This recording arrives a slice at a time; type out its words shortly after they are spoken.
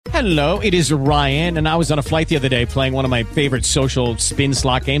Hello, it is Ryan, and I was on a flight the other day playing one of my favorite social spin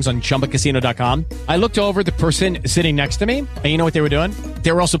slot games on ChumbaCasino.com. I looked over at the person sitting next to me, and you know what they were doing?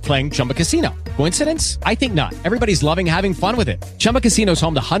 They were also playing Chumba Casino. Coincidence? I think not. Everybody's loving having fun with it. Chumba Casino is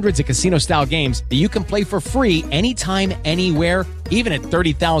home to hundreds of casino-style games that you can play for free anytime, anywhere, even at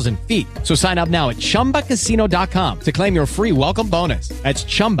 30,000 feet. So sign up now at ChumbaCasino.com to claim your free welcome bonus. That's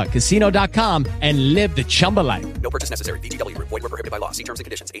ChumbaCasino.com and live the Chumba life. No purchase necessary. VGW. Void where prohibited by law. See terms and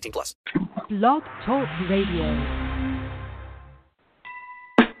conditions. 18 plus. Blog Talk Radio.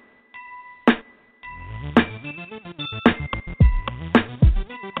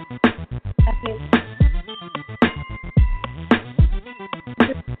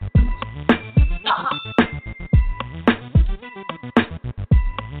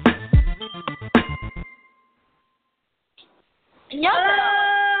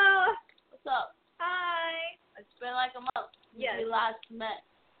 Hello! What's up? Hi! It's been like a month since we last met.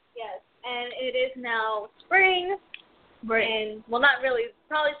 Yes, and it is now spring. And, well, not really,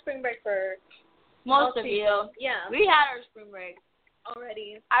 probably spring break for Most of people. you. Yeah. We had our spring break.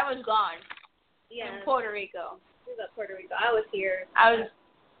 Already. I was gone. Yeah. In Puerto Rico. He was at Puerto Rico. I was here. I was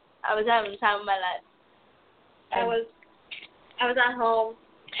having the time of my life. I was at home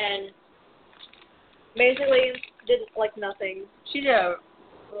and basically did nothing. You guys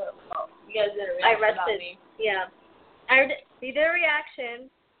did a reaction I about rested. me. Yeah. We did a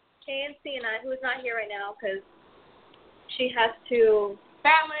reaction. KNC and I, who is not here right now because she has to.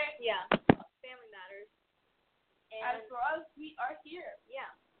 Family. Yeah. Family matters. As And for us, we are here.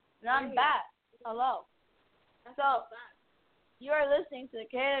 yeah. And I'm back. Hello. So, you are listening to the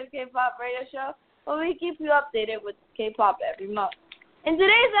K-Pop Radio Show, where we keep you updated with K-Pop every month. In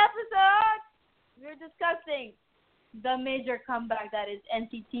today's episode, we're discussing the major comeback that is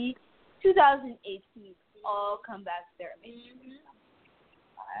NCT 2018. All comeback ceremony.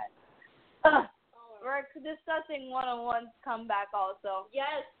 Alright. We're discussing One-on-One's comeback also.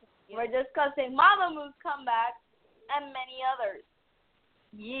 Yes. We're discussing Mamamoo comeback and many others.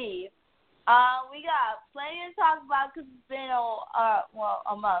 Yeah. We got plenty to talk about because it's been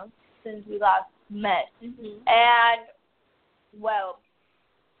a month since we last met. Mm-hmm. And, well,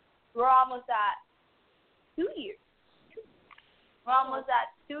 we're almost at 2 years. We're almost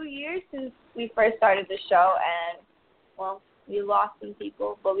at 2 years since we first started the show, and, well, we lost some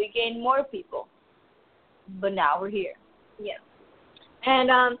people, but we gained more people. But now we're here. Yeah.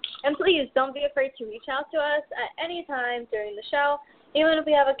 And please don't be afraid to reach out to us at any time during the show. Even if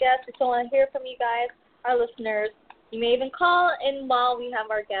we have a guest, we still want to hear from you guys, our listeners. You may even call in while we have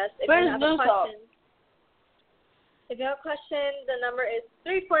our guest if you have a question. If you have a question, the number is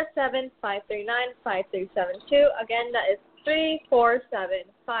 347-539-5372. Again, that is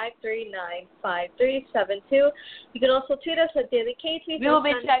 347-539-5372. You can also tweet us at Daily KT. We will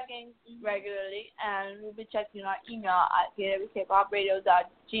be checking regularly, and we'll be checking our email at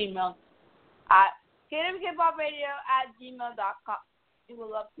kwkpopradio.gmail at kwkpopradio@gmail.com. We would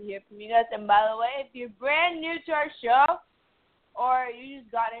love to hear from you guys. And by the way, if you're brand new to our show, or you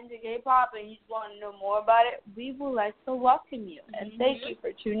just got into K-pop and you just want to know more about it, we would like to welcome you. And thank you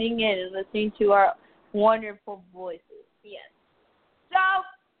for tuning in and listening to our wonderful voices. Yes. So,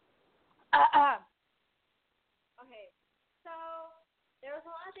 okay. So, there was a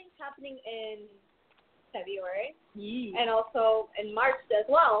lot of things happening in February and also in March as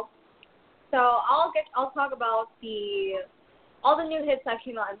well. So, I'll talk about all the new hits that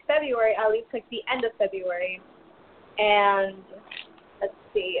came out in February, at least like the end of February. And let's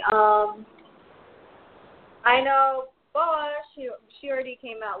see. I know Boa, she already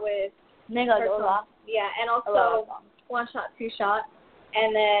came out with her song. Yeah, and also One Shot, Two Shot.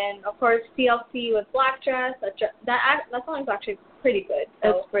 And then of course TLC with Black Dress. That song is actually pretty good. So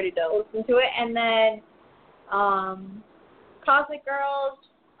it's pretty dope. Listen to it. And then Cosmic Girls.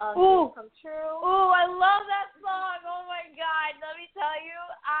 Come True. Oh, I love that song. Oh my God. Let me tell you,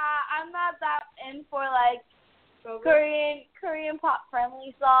 I'm not that in for like Korean pop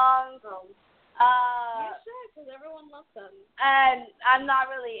friendly songs. You should, because everyone loves them. And I'm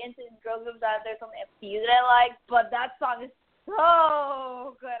not really into girl groups out there. There's only a few that I like, but that song is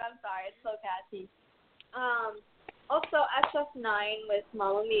so good. I'm sorry, it's so catchy. Also SF9 with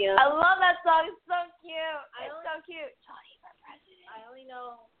Mamma Mia. I love that song. It's so cute. So cute. Johnny for president. I only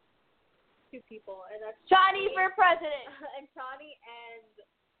know two people, and that's Johnny for president. And Johnny and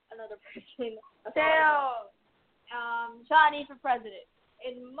another person. Johnny for president.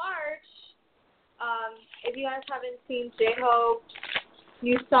 In March, if you guys haven't seen J-Hope's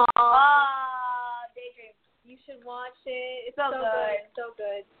new song, Daydream, you should watch it. It's so good. So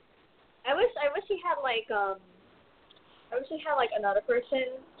good. I wish he had like I wish he had like another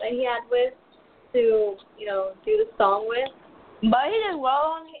person that he had with to, you know, do the song with. But he did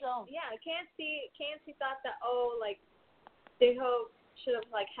well on his own. Yeah, KNC thought that like Daeho should have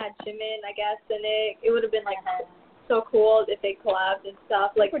like had Jimin, I guess, and it would have been like so cool if they collabed and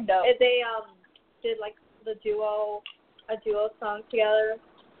stuff. Like if they did like a duo song together.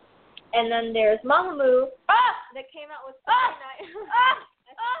 And then there's Mamamoo that came out with Friday Night.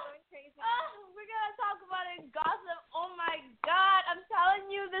 Going crazy. We're gonna talk about it. Gossip. Oh my God! I'm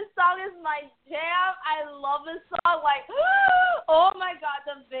telling you, this song is my jam. I love this song. Like, oh my God,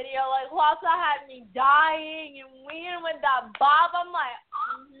 the video. Like, Hwasa had me dying and weird with that bob. I'm like,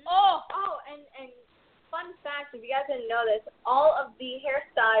 and fun fact, if you guys didn't know this, all of the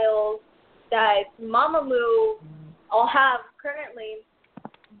hairstyles that Mamamoo all have currently,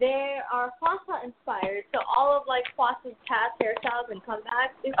 they are Hwasa inspired. So all of like Hwasa's past hairstyles and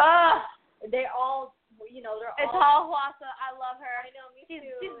comebacks, they're all, you know, it's all Hwasa. I love her. I know, me too.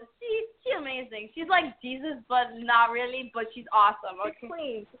 too. She's amazing. She's like Jesus, but not really. But she's awesome. Okay. She's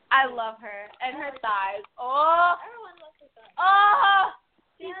clean. I love her and her thighs. Oh. Everyone loves her thighs. Oh.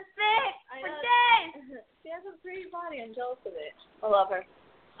 She's thick for days. She has a pretty body. I'm jealous of it. I love her.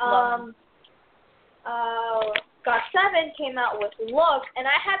 GOT7 came out with Look, and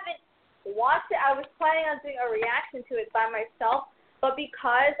I haven't watched it. I was planning on doing a reaction to it by myself, but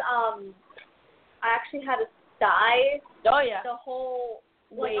because I actually had to die the whole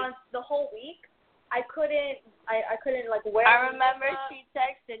the whole week, I couldn't like wear. I remember she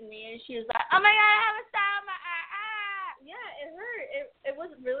texted me and she was like, "Oh my God, I have a star on my eye." Yeah, it hurt. It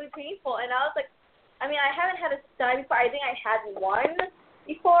was really painful, and I was like, I mean, I haven't had a sty before. I think I had one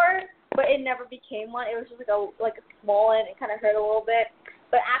before, but it never became one. It was just like a small one. It kind of hurt a little bit.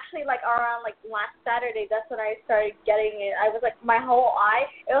 But actually, like around like last Saturday, that's when I started getting it. I was like, my whole eye,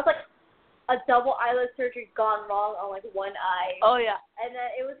 it was like a double eyelid surgery gone wrong on like one eye. Oh yeah. And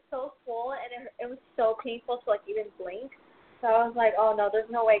then it was so swollen, and it was so painful to like even blink. So I was like, oh no, there's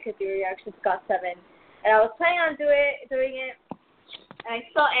no way I could do a reaction to GOT7. And I was planning on doing it, and I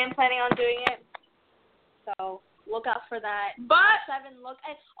still am planning on doing it. So look out for that. But GOT7 Look,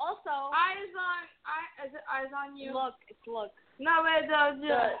 and also Eyes on You. Look, it's Look. No, wait,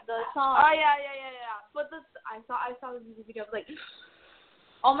 the song. Oh yeah. But I saw the music video. I was like,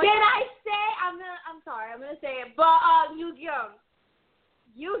 oh my. Can God. I say? I'm sorry. I'm gonna say it. But Yuhyun.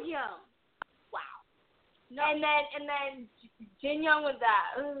 Wow. No. And then Jin Young with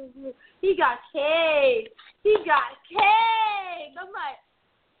that. He got cake. I'm like.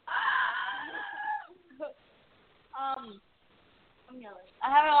 I'm yelling.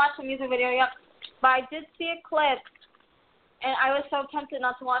 I haven't watched the music video yet, but I did see a clip, and I was so tempted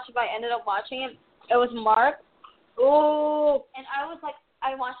not to watch it, but I ended up watching it. It was Mark. Oh. And I was like,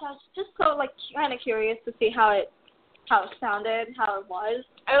 I watched it. I was just so like kind of curious to see how it sounded, how it was.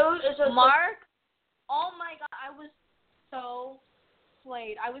 It was just Mark. Oh my God, I was so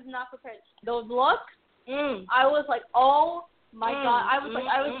slayed. I was not prepared. Those looks. I was like, oh. My God, I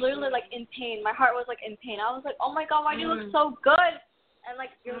was literally like in pain. My heart was like in pain. I was like, oh my God, why do you look so good? And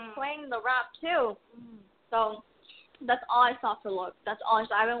like you're playing the rap too. So that's all I saw for Look. That's all I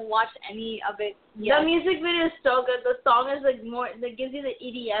saw. I haven't watched any of it yet. The music video is so good. The song is like more. It gives you the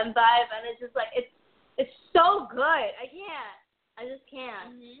EDM vibe, and it's just like it's so good. I just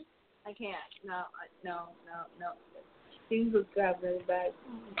can't. I can't. No. Things look really bad.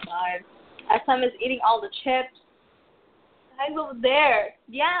 Oh my God. SM is eating all the chips. I go there.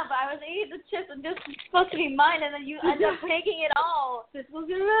 Yeah, but I was eating the chips and this was supposed to be mine, and then you end up taking it all. This was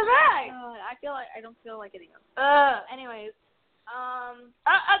gonna be right. I don't feel like eating them. Anyways, I'm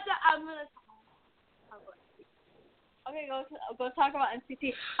gonna. Okay, go talk about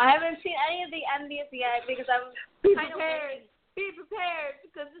NCT. I haven't seen any of the MVs yet because I'm kind of waiting. Be prepared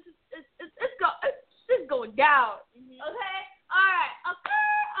because it's going down. Okay. All right.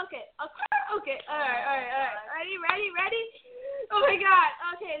 Okay. All right. Ready? Oh my God.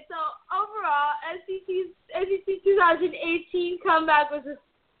 Okay. So overall, NCT 2018 comeback was just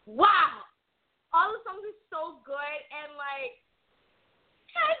wow. All the songs are so good and like,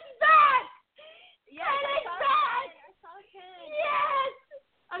 Ken's back. Yes, Ken is back. I saw Ken. Yes.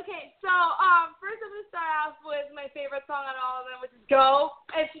 Okay. So first I'm gonna start off with my favorite song on all of them, which is Go.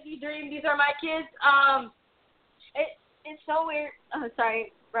 NCT Dream. These are my kids. It's so weird. Oh,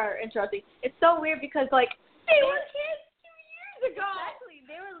 sorry for interrupting. It's so weird because like they were kids 2 years ago. Exactly.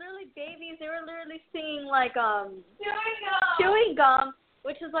 They were literally babies. They were literally singing like chewing gum,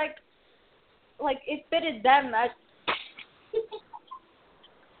 which is like it fitted them.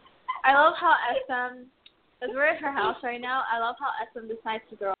 I love how SM, because we're at her house right now. I love how SM decides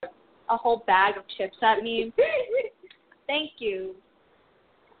to throw a whole bag of chips at me. Thank you.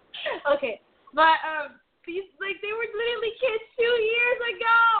 Okay, but these they were literally kids 2 years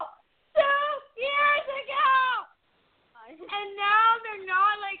ago. 2 years ago. And now they're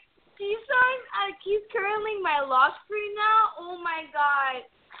not he's currently my lock screen now. Oh my god.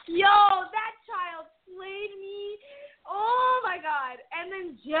 Yo, that child slayed me. Oh my god. And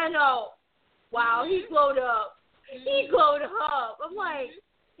then Geno. Wow, he glowed up. He glowed up. I'm like,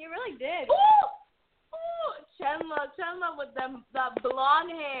 He really did. ooh! Chenla with the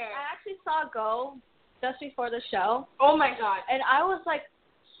blonde hair. I actually saw Go just before the show, Oh my god. and I was like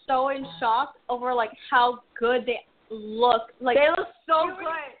so in shock over like how good they look. Like They look so puberty,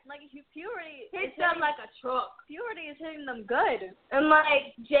 good. Like puberty Hits is them hitting, like a truck. puberty is hitting them good. And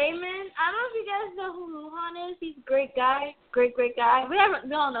like Jamin, I don't know if you guys know who Luhan is. He's a great guy. Great guy. We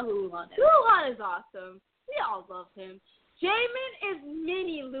all know who Luhan is. Luhan is awesome. We all love him. Jamin is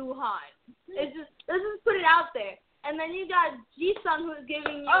mini Luhan. It's just let's just put it out there. And then you got Ji-sun who's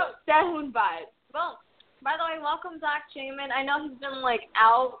giving you Sehun vibes. Well, by the way, welcome back, Jamin. I know he's been like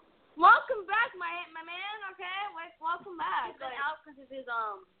out. Welcome back, my man. Okay, welcome back. He's been out because of his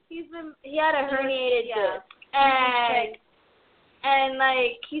He had a herniated disc. And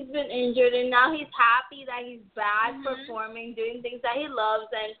like he's been injured, and now he's happy that he's back performing, doing things that he loves,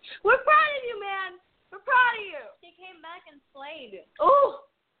 and we're proud of you, man. We're proud of you. He came back and slayed. Ooh.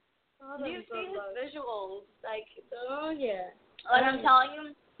 Do you see his visuals? Like, oh yeah. Like I'm telling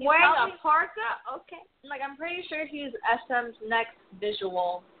you, Wearing a parka? Okay. Like I'm pretty sure he's SM's next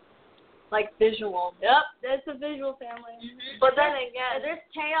visual. Like visual. Yep, that's a visual family. But then again, there's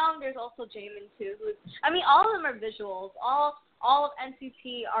Taeyong, there's also Jamin too. All of them are visuals. All of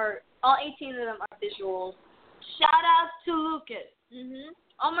NCT all 18 of them are visuals. Shout out to Lucas.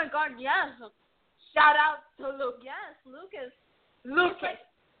 Oh my God, yes. Shout out to Lucas. Yes, Lucas. Lucas.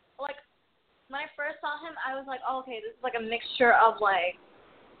 Like when I first saw him, I was like, oh, okay, this is like a mixture of like.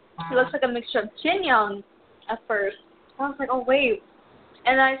 He looks like a mixture of Jin Young at first. I was like, oh wait.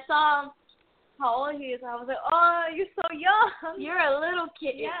 And I saw how old he is, and I was like, oh, you're so young. You're a little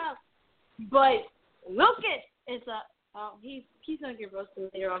kid. Yeah. But Lucas is he's gonna get roasted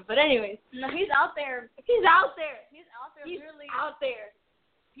later on. But anyways, no, he's out there. He's out there. He's out there. He's literally out there.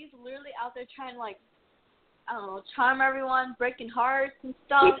 He's literally out there trying to like, I don't know, charm everyone, breaking hearts and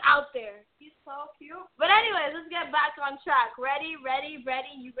stuff. He's out there. He's so cute. But anyways, let's get back on track. Ready? You ready?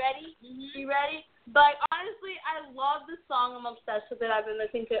 You ready? But honestly, I love this song. I'm obsessed with it. I've been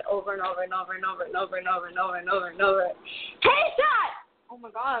listening to it over and over and over and over and over and over and over and over and over. Hey, Todd! Oh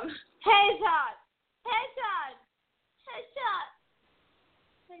my God. Hey, Todd! Hey, Todd! Hey, Todd!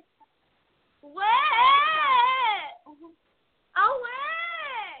 Hey, Todd! Wait! Oh,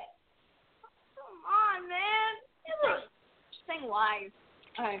 wait! Come on, man. Sing live.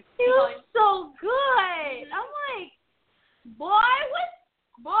 Okay. He looks so good. I'm like, boy,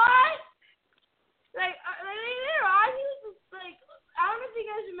 Like, later on, he was just like, I don't know if you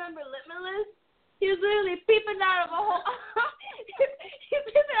guys remember Limitless. He was literally peeping out of a hole. He's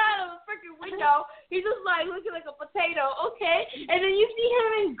peeping out of a freaking window. He's just like looking like a potato, okay? And then you see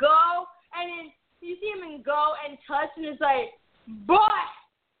him and go, and touch, and it's like, boy,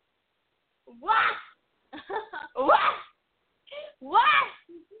 what?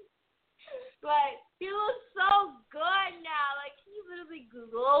 Like, he looks so good now. Like, he literally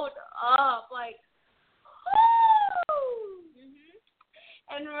glowed up. Like, whoo!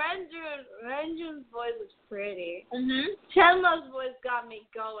 And Renjun's voice is pretty. Chenla's voice got me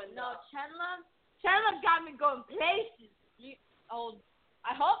going. No, Chenla got me going places.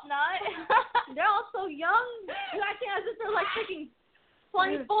 I hope not. They're all so young. You're acting as if they're like freaking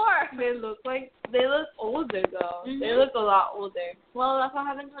 24. They look older though. They look a lot older. Well, that's what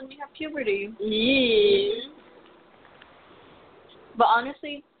happens when you have puberty. Yeah. But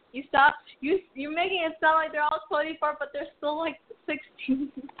honestly, you're making it sound like they're all 24, but they're still like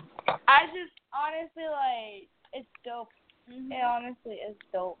 16. I just honestly like it's dope. It honestly is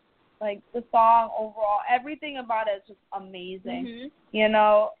dope. Like the song overall, everything about it is just amazing. You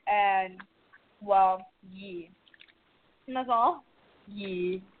know, and well, yeah. And that's all.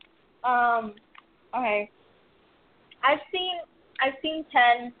 Yeah. Okay. I've seen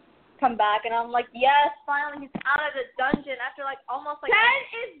 10 come back, and I'm like, yes, finally he's out of the dungeon after like almost like 10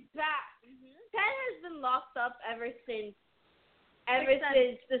 is back. 10 has been locked up ever since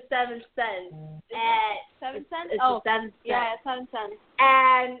the 7th sense. 7 cents. It's the 7th sense. Yeah, 7 cents.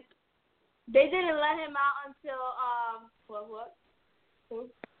 And they didn't let him out until what?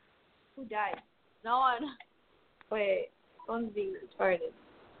 Who died? No one. Wait, one's being started.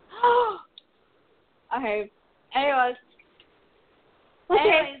 Okay. Anyways.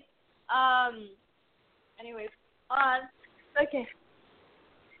 Okay. Anyways, Okay.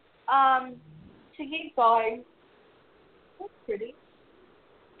 To keep going. That's pretty.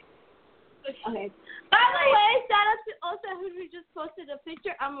 Okay. By the way, shout out to Osa who just posted a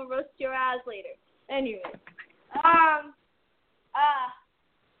picture. I'm gonna roast your ass later. Anyway.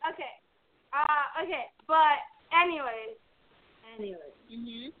 Okay. Okay. But anyways.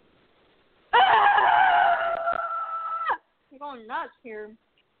 Mhm. I'm going nuts here.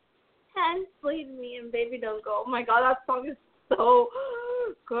 Hands Bleed Me and Baby Don't Go. Oh my god, that song is so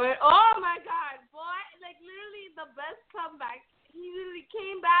good. Oh my god, boy. Like literally the best comeback. He literally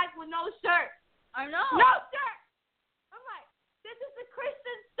came back with no shirt. I know. No shirt. I'm like, this is a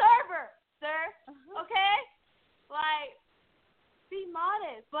Christian server, sir. Okay? Like, be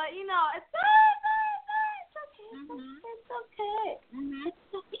modest. But you know, it's okay. It's okay.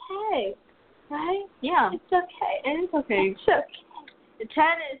 It's okay. Right? Yeah. It's okay. And it's okay. It's okay.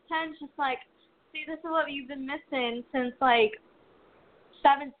 10's just like, see, this is what you've been missing since like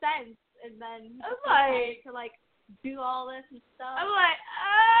 7 cents, and then I'm okay to like do all this and stuff. I'm like,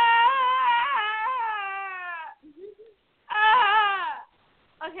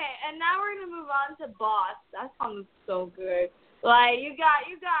 Okay, and now we're gonna move on to Boss. That song is so good. Like you got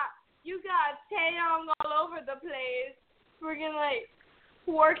Taeyong all over the place. Freaking like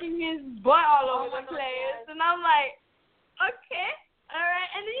working his butt all over the place, and I'm like, okay, all right.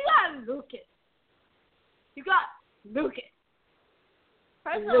 And then you got Lucas.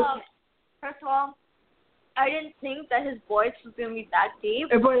 First of all, I didn't think that his voice was gonna be that deep.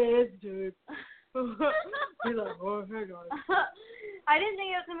 But it is deep. He's like, oh, hey guys. I didn't think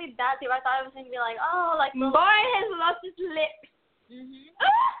it was gonna be that deep. I thought it was gonna be like, oh, like boy has lost his lips.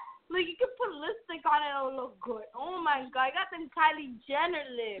 Like you could put lipstick on it, it'll look good. Oh my god, I got them Kylie Jenner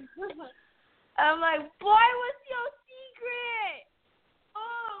lips. I'm like, boy, what's your secret?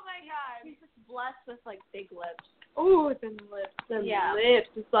 Oh my god. He's just blessed with like big lips. Oh, them lips. Lips.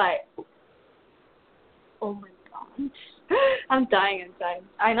 It's like, oh my god. I'm dying.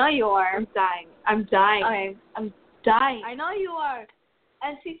 I know you are. I'm dying. Okay. I'm dying. I know you are.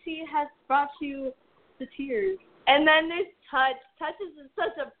 NCT has brought you to tears. And then there's Touch. Touch is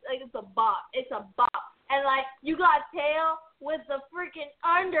such a, like, it's a bop. It's a bop. And, like, you got Tail with the freaking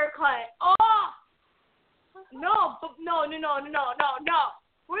undercut. Oh! No. We're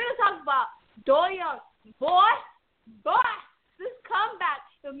going to talk about Doyoung. Boy, this comeback,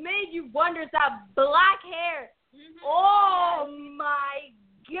 it made you wonder that black hair. Oh, my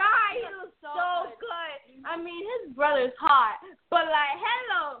God. He was so good. I mean, his brother's hot. But, like,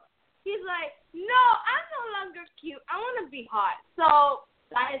 hello. He's like, no, I'm no longer cute. I want to be hot. So,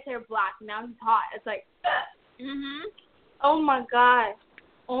 dyed his hair black. Now he's hot. It's like, oh, my God.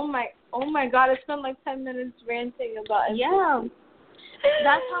 Oh, my God. I spent, like, 10 minutes ranting about it. Yeah.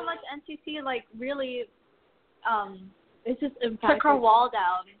 That's how much NCT, like, really, it just took her wall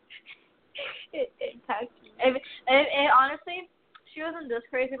down. It impacted me. And honestly, she wasn't this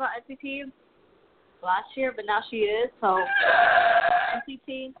crazy about NCT last year, but now she is. So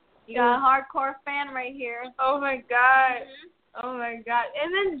NCT, you got a hardcore fan right here. Oh my God. Oh my God.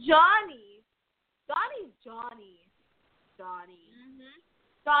 And then Johnny.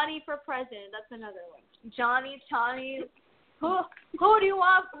 Johnny for president. That's another one. Johnny. Who do you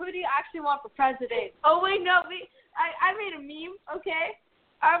actually want for president? Oh wait, no. I made a meme. Okay.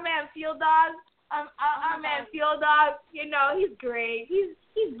 Our man Field Dog. Our man Field Dog. You know he's great. He's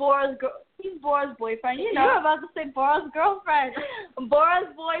Bora's boyfriend. You know. You're about to say Bora's girlfriend.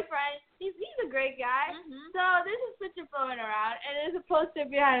 Bora's boyfriend. He's a great guy. So there's a picture floating around, and there's a poster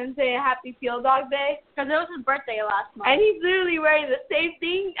behind him saying Happy Field Dog Day. Because it was his birthday last month. And he's literally wearing the same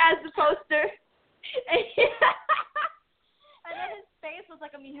thing as the poster. And then his face was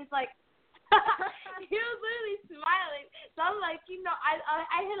like, he was like, he was literally smiling. So I'm like,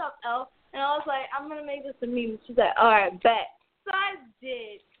 I hit up Elle, and I was like, I'm going to make this a meme. She's like, all right, bet. So I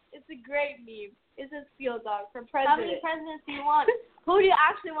did. It's a great meme. It says Field Dog for president. How many presidents do you want? Who do you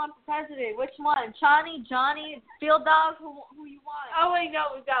actually want for president? Which one? Johnny, Field Dog? Who you want? Oh, wait,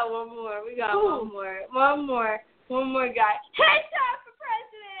 no, we got one more. One more guy. Haechan for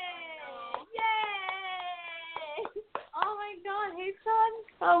president! Yay! Oh, my God, Haechan?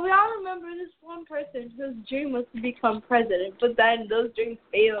 Oh, we all remember this one person whose dream was to become president, but then those dreams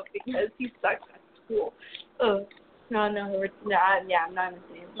failed because he sucked at school. No, I'm not going to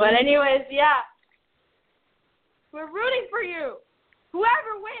say it. But anyways, yeah. We're rooting for you.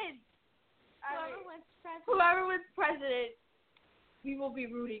 Whoever wins president, we will be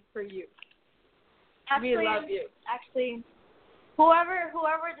rooting for you. Actually, we love you. Actually, whoever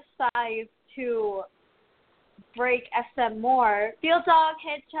decides to break SM more, Field Dog,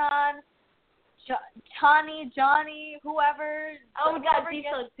 Haechan, Johnny, whoever. Oh, we got whoever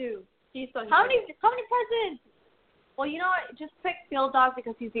Jisung too. Jisung. How many presidents? Well, you know what? Just pick Field Dog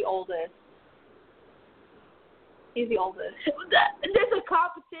because he's the oldest. He's the oldest. There's a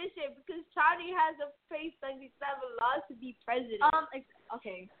competition because Johnny has a face 97 laws to be president.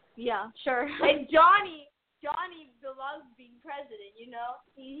 Okay. Yeah, sure. And Johnny belongs to being president. You know,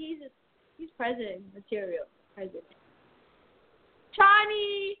 he's president material. President.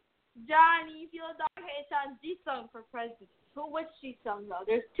 Johnny, Field Dog, Haechan, Jisung for president. Which Jisung though?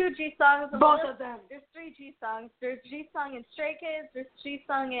 There's 2 Jisungs. Both of them. There's 3 Jisungs. There's Jisung in Stray Kids. There's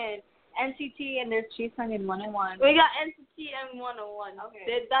Jisung in NCT, and there's Jisung in 101. We got NCT and 101.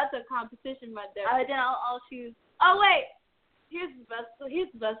 Okay. That's a competition right there. Then I'll choose. Oh wait, here's the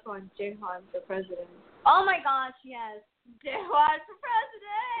best one. Jaehwan for president. Oh my gosh, yes. Jaehwan for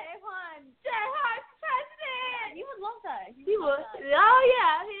president. Jaehwan for president. You would love that. He would. Oh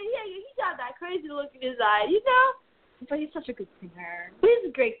yeah. He got that crazy look in his eye. You know. But he's such a good singer. He's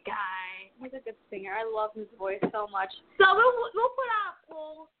a great guy. He's a good singer. I love his voice so much. So we'll put out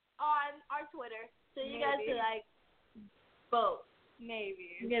polls on our Twitter so you guys can like vote.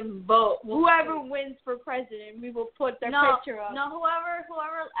 Maybe. You can vote. Whoever wins for president, we will put their picture up. No, whoever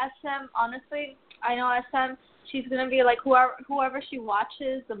SM. Honestly, I know SM. She's gonna be like whoever she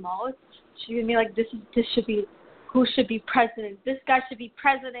watches the most. She's gonna be like this should be who should be president. This guy should be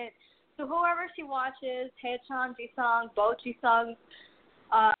president. So whoever she watches, Haechan, Jisung, both Jisungs,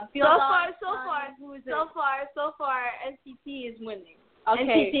 so far, NCT is winning. Okay.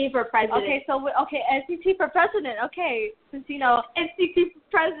 NCT for president. NCT for president. Okay, since you know NCT for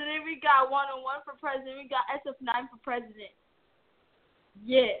president, we got 101 for president, we got SF9 for president.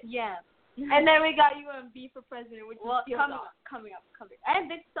 Yeah. And then we got UMB for president, which is coming up. And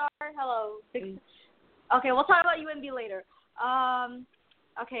Big Star, hello. Okay, we'll talk about UMB later.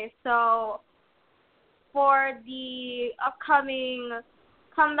 Okay, so for the upcoming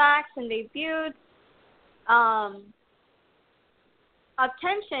comebacks and debuts,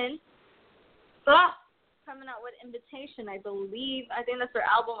 Attention coming out with Invitation, I believe. I think that's their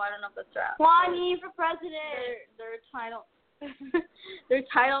album. I don't know if that's their album. Hwani for president. Their title. Their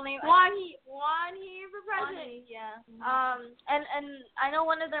title name. Hwani for president. Yeah. And I know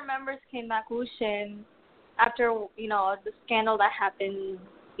one of their members came back, Wushin, after the scandal that happened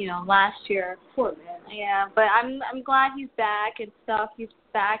last year. Poor man. Yeah, but I'm glad he's back and stuff. He's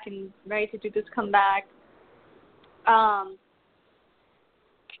back and ready to do this comeback.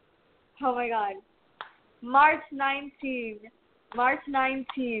 Oh my God. March 19. March Madness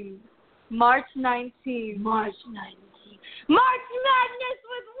with 101.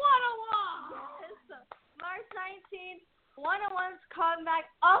 Yes. March 19th, 101's comeback.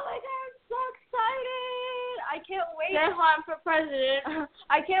 Oh my God, I'm so excited. I can't wait. Jaehwan for president.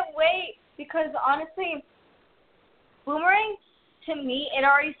 I can't wait because honestly, Boomerang, to me, it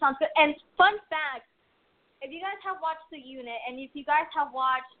already sounds good. And fun fact, if you guys have watched The Unit and if you guys have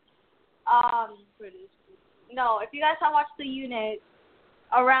watched if you guys have watched The Unit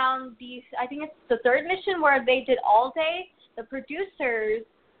around I think it's the 3rd mission where they did All Day, the producers,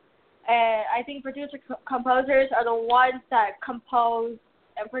 I think composers are the ones that compose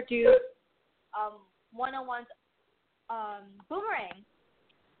and produce 101's Boomerang.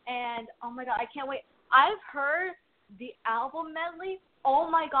 And oh my God, I can't wait. I've heard the album medley. Oh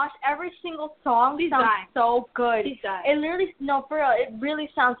my gosh, every single song sounds so good. It literally, for real, it really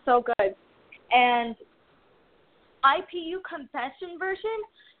sounds so good. And IPU Confession version,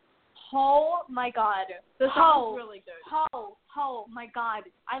 oh my God. The song's really good. Oh my God.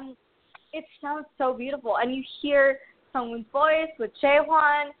 It sounds so beautiful. And you hear someone's voice with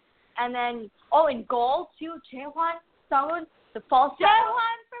Jaehwan, and then, in gold too, Jaehwan, someone, the falsetto.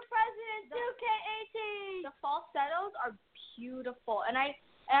 Jaehwan for president, 2K18. The falsettos are beautiful, and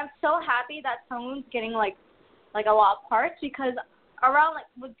I'm so happy that someone's getting like a lot of parts because around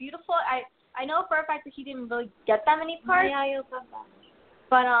with Beautiful, I know for a fact that he didn't really get that many parts. Yeah, you'll have that.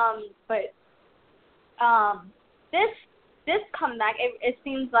 But this comeback, it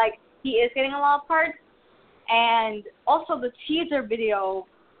seems like he is getting a lot of parts, and also the teaser video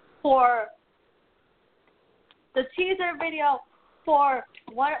for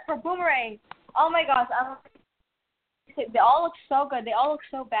Boomerang. Oh my gosh, they all look so good. They all look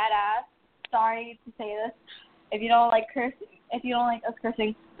so badass. Sorry to say this, if you don't like us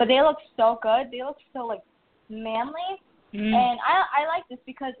cursing, but they look so good. They look so manly, and I like this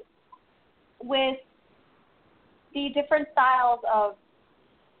because with the different styles of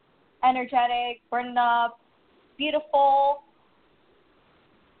energetic, burned up, beautiful.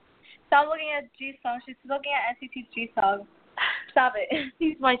 Stop looking at Jisung. She's looking at NCT's Jisung. Stop it.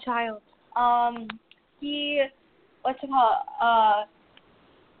 He's my child. He, what's it called?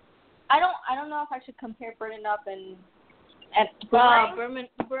 I don't know if I should compare Burn It Up and Boomerang. Burn It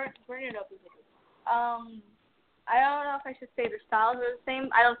Up is a good. I don't know if I should say the styles are the same.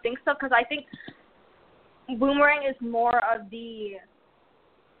 I don't think so, because I think Boomerang is more of the.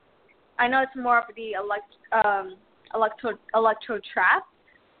 I know it's more of the electro trap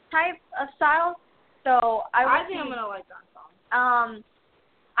type of style. So I think I'm gonna like that song.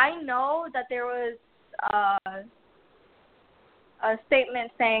 I know that there was a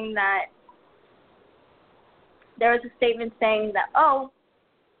statement saying that oh,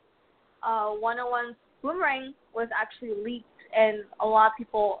 101's Boomerang was actually leaked, and a lot of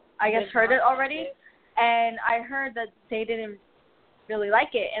people, I guess, heard it already. And I heard that they didn't really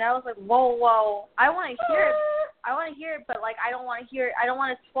like it, and I was like, whoa, I want to hear it, but like I don't want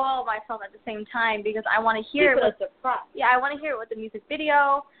to spoil myself at the same time, because I want to hear it. I want to hear it with the music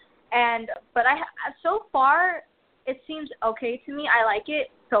video, but so far it seems okay to me. I like it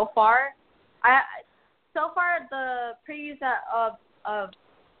so far. The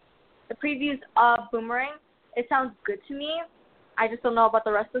previews of Boomerang, it sounds good to me. I just don't know about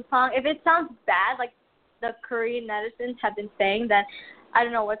the rest of the song. If it sounds bad, like the Korean netizens have been saying, then I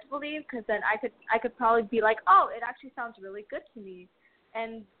don't know what to believe, because then I could probably be like, oh, it actually sounds really good to me,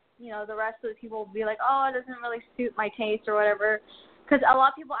 and the rest of the people will be like, oh, it doesn't really suit my taste or whatever, because a lot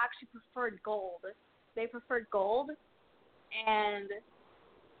of people actually preferred Gold. They preferred Gold, and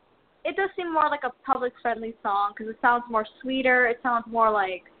it does seem more like a public-friendly song, because it sounds more sweeter. It sounds more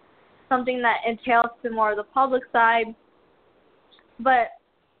like something that entails to more of the public side. But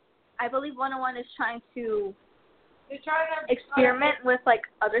I believe 101 is trying to experiment with like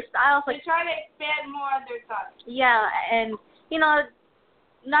other styles. They're trying to expand more of their styles. Yeah, and not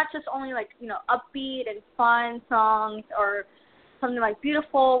just only like upbeat and fun songs, or something like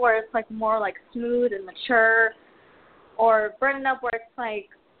Beautiful, where it's like more like smooth and mature, or Burn It Up, where it's like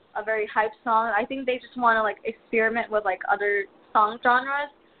a very hype song. I think they just want to like experiment with like other song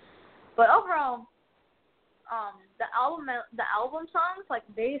genres. But overall, the album songs, like,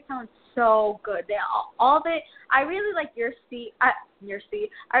 they sound so good. They all of it. I really like Your C. I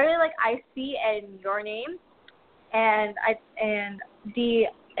really like I See and Your Name, and an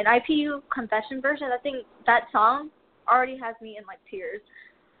IPU Confession version. I think that song already has me in like tears.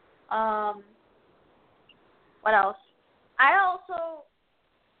 What else? I also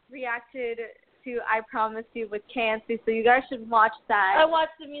reacted to I Promise You with KNC, so you guys should watch that. I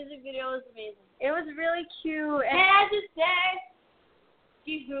watched the music video. It was amazing. It was really cute. And I just say,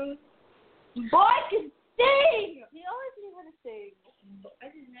 boy can sing. He always knew how to sing. I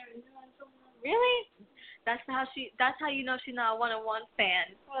just never knew how to sing. Really? That's how you know she's not a 101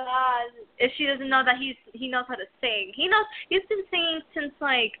 fan. If she doesn't know that he knows how to sing. He's been singing since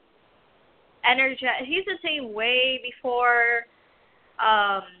like he's been singing way before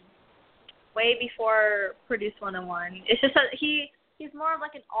Produce 101. It's just that he's more of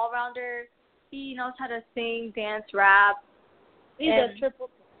like an all-rounder. He knows how to sing, dance, rap. He's a triple.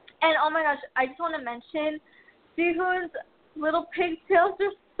 And oh my gosh, I just want to mention Jihoon's little pigtails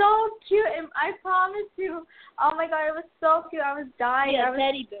are so cute, and I promise you, oh my god, it was so cute. I was dying. Yeah,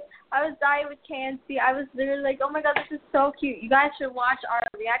 teddy bear. I was dying with KNC. I was literally like, oh my god, this is so cute. You guys should watch our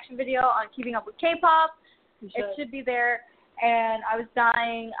reaction video on Keeping Up with K-pop. It should be there. And I was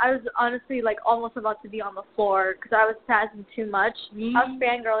dying. I was honestly like almost about to be on the floor because I was spazzing too much. I was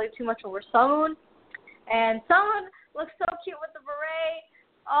fangirling too much over Sunghoon. And Sunghoon looks so cute with the beret.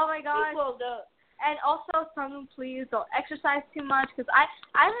 Oh my gosh. And also, Sunghoon, please don't exercise too much, because I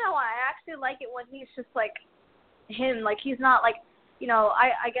don't know why. I actually like it when he's just like him. Like, he's not like,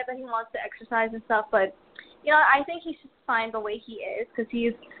 I get that he wants to exercise and stuff, but I think he should find the way he is, because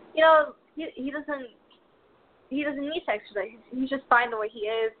he's he doesn't need to exercise. He's just fine the way he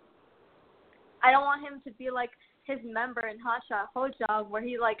is. I don't want him to be like his member in Hotshot, Hojang, where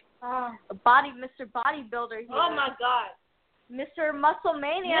he's like Mr. Bodybuilder. Oh my god. Mr. Muscle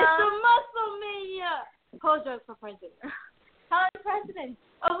Mania. Hojang for president. How is president?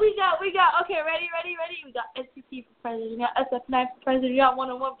 Oh, we got. Okay, ready. We got SCP for president. We got SF9 for president. We got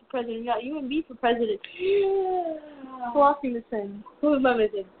 101 for president. We got UMB for president. Yeah. Who else are you missing? Who am I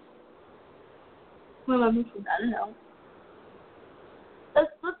missing? I don't know.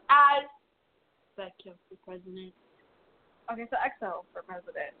 Let's add Beckham for president. Okay, so EXO for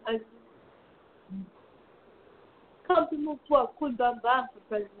president. Come to move for president.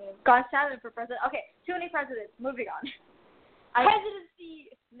 GOT7 for president. Okay, too many presidents. Moving on. Presidency.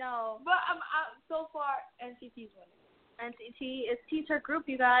 No. But so far, NCT's winning. NCT's her group,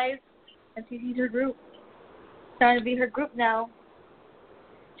 you guys. NCT's her group. Trying to be her group now.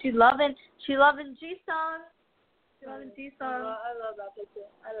 She's loving G-Sung. I love that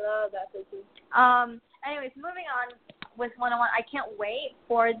picture. Anyways, moving on with 101. I can't wait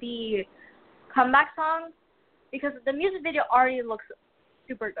for the comeback song because the music video already looks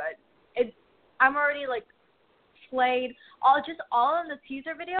super good. I'm already like slayed. All in the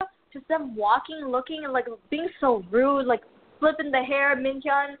teaser video, just them walking, looking, and like being so rude, like flipping the hair.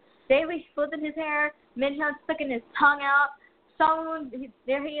 Minhyun, Daly's flipping his hair. Minhyun sticking his tongue out. Sungwoon,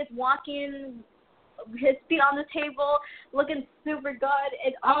 there he is walking, his feet on the table, looking super good.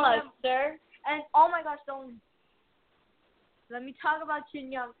 And all of them, sir. And oh my gosh, let me talk about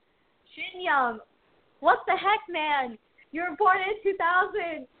Shinyoung. Shinyoung, what the heck, man? You were born in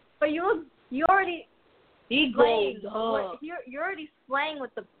 2000, but you already slaying. You're already slaying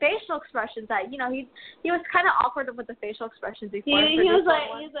with the facial expressions. That he was kind of awkward with the facial expressions before. He was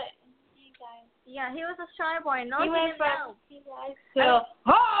like, hey guys. Yeah, he was a shy boy. No, he went from yeah.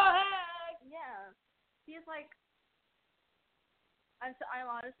 He's like, I'm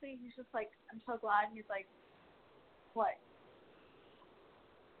honestly, he's just like, I'm so glad. He's like, what?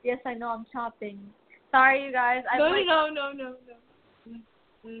 Yes, I know I'm shopping. Sorry, you guys. No.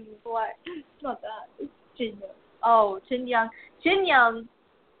 What? It's not that. It's Jinyoung. Oh, Jinyoung. Jinyoung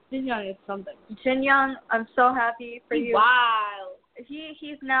is something. Jinyoung, I'm so happy for you. Wild.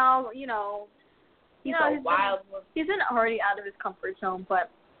 He's now, he's a wild one. He's been already out of his comfort zone, but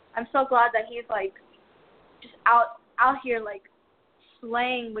I'm so glad that he's like just out here like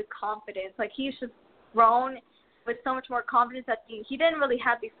slaying with confidence. Like he's just grown with so much more confidence that he didn't really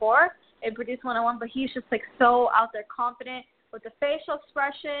have before in Produce 101, but he's just like so out there confident with the facial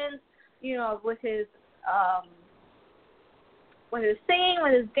expressions, with his singing,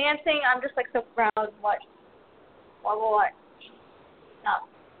 with his dancing. I'm just like so proud. What? No.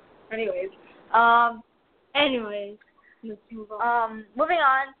 Anyways, let's move on. Moving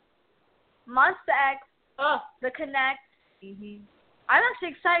on. Monster X, the Connect. Mm-hmm. I'm actually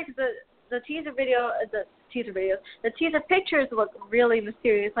excited because the teaser pictures look really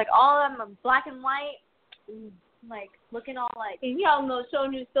mysterious. Like all of them are black and white, like looking all like. Y'all know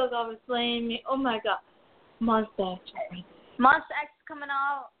Shonu still gonna flame me. Oh my god, Monster X. Monster X is coming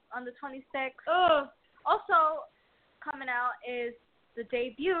out on the 26th. Also coming out is the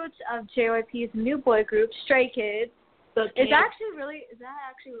debut of JYP's new boy group, Stray Kids. Is that actually really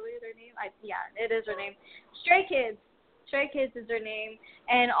their name? Yeah, it is their name. Stray Kids is their name,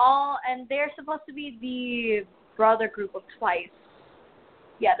 and they're supposed to be the brother group of Twice.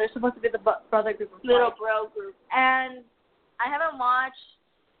 Yeah, they're supposed to be the brother group of Twice. Little bro group. And I haven't watched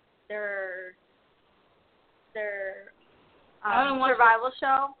their survival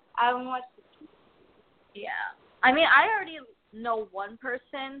show. I haven't watched it. Yeah, I mean, I already know one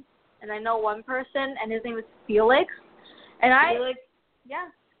person, and his name is Felix. And Felix? Yeah.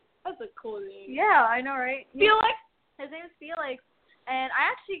 That's a cool name. Yeah, I know, right? Felix? His name is Felix. And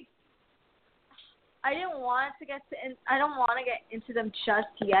I don't want to get into them just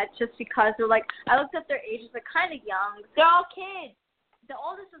yet, just because they're like, I looked at their ages, they're kind of young. They're all kids. The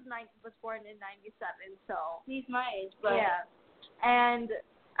oldest was born in 97, so. He's my age, but. Yeah. And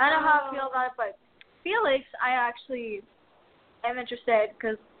I don't know how I feel about it, but Felix, I actually am interested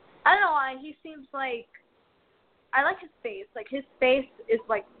because I don't know why, he seems like, I like his face. Like, his face is,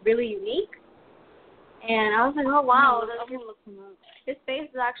 like, really unique. And I was like, oh, wow. His face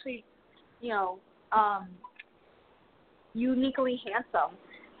is actually, uniquely handsome.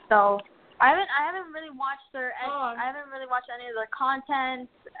 So, I haven't really watched I haven't really watched any of their content,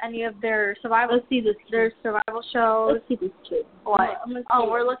 any of their survival. Let's see this kid. Their survival shows. Let's see this kid. What?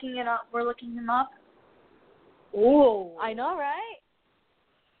 We're looking it up. We're looking him up. Oh. I know, right?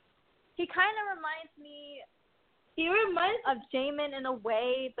 He kind of reminds me. He reminds of Jamin in a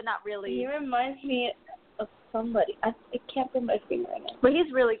way, but not really. He reminds me of somebody. I can't put my finger on it. But he's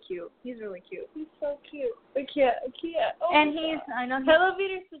really cute. He's so cute. Oh, and I know.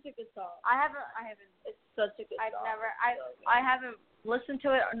 Television is such a good song. I haven't. It's such a good song. I haven't listened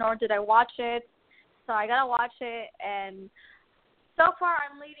to it, nor did I watch it. So I gotta watch it, and so far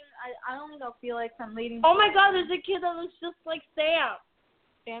I'm leading. I only know Felix. I'm leading. Oh my God! There's a kid that looks just like Sam.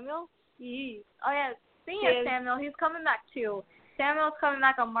 Samuel? Yeah. Oh yeah. Speaking of Samuel, he's coming back too. Samuel's coming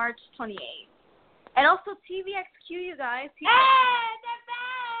back on March 28th. And also TVXQ, you guys. Hey, they're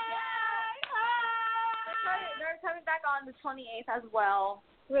back! Yeah. They're coming back on the 28th as well.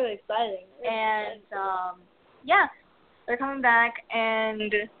 Really exciting. Yeah, they're coming back, and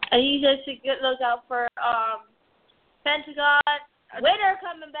you guys should look out for Pentagon. Winter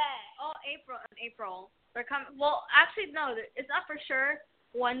coming back. Oh, April. They're coming. Well, actually, no, it's not for sure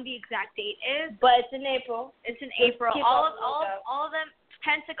when the exact date is, but it's in April. All of them.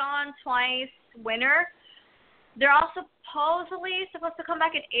 Pentagon, Twice, Winner. They're all supposedly supposed to come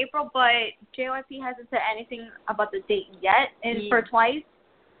back in April, but JYP hasn't said anything about the date yet for Twice.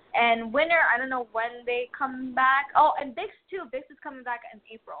 And Winner, I don't know when they come back. Oh, and Bix too. Bix is coming back in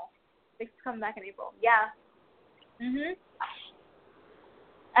April. Yeah.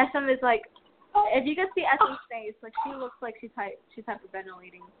 SM is like, if you can see SM's face, like she looks like she's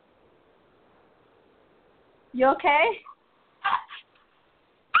hyperventilating. You okay?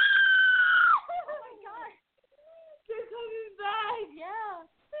 Yeah.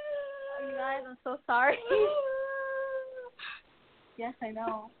 Oh, you guys, I'm so sorry. Yes, I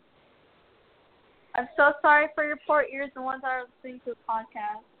know. I'm so sorry for your poor ears, the ones that are listening to the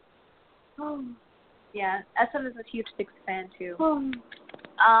podcast. Yeah, SM is a huge Six fan too.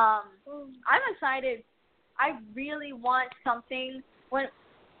 I'm excited. I really want something. I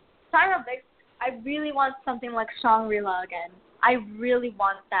really want something like Shangri-La again. I really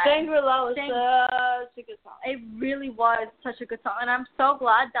want that. Shangri-La was such a good song. It really was such a good song, and I'm so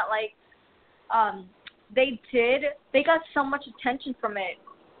glad that they got so much attention from it.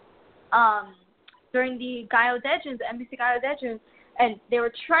 During the Gayo Dejun, the NBC Gayo Dejun, and they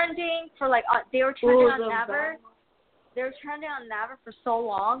were trending for on Naver. They were trending on Naver for so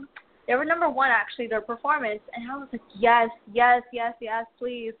long. They were number one actually, their performance, and I was like, yes,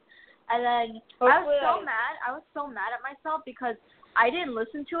 please. And then I was so mad at myself because I didn't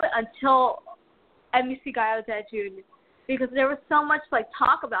listen to it until NBC Gayo Dejun, because there was so much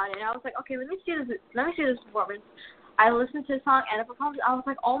talk about it, and I was like, okay, let me see this performance. I listened to the song and the performance. I was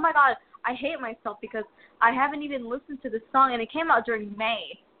like, oh my god, I hate myself because I haven't even listened to this song, and it came out during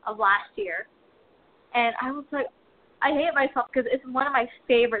May of last year, and I was like, I hate myself because it's one of my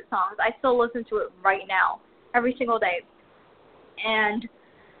favorite songs. I still listen to it right now, every single day, and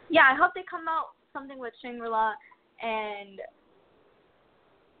yeah, I hope they come out something with Shangri-La, and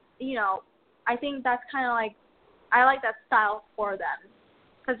I think that's kind of I like that style for them,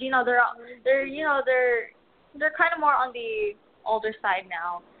 because they're kind of more on the older side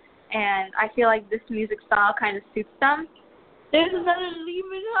now, and I feel like this music style kind of suits them. There's another Lee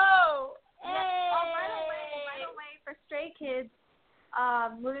Min-ho. Yeah. Oh, by the way, for Stray Kids,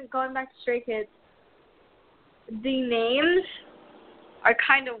 going back to Stray Kids, the names are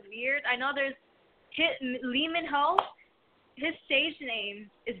kind of weird. I know there's Lee Min-ho. His stage name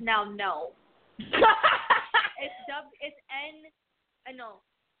is now No. It's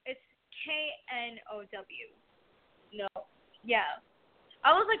KNOW. No. Yeah.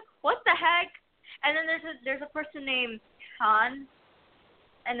 I was like, what the heck? And then there's a person named Han,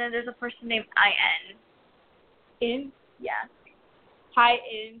 and then there's a person named IN. In? Yeah. Hi,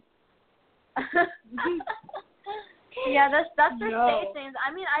 In. Yeah, that's their stage names.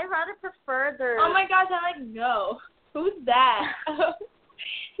 I mean, I rather prefer their. Oh my gosh, I'm like, no. Who's that?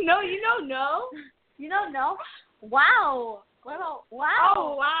 No, you know No? You don't know? Wow. Wow. Oh,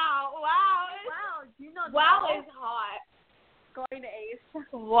 wow. Wow. You know Wow No? is hot. Going to Ace.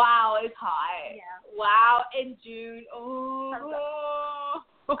 Wow is hot. Yeah. Wow in June. Oh.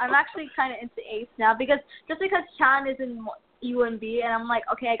 I'm actually kind of into Ace now because Chan is in UNB, and I'm like,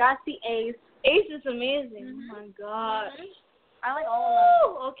 okay, I gotta see Ace. Ace is amazing. Mm-hmm. Oh my god. I like all of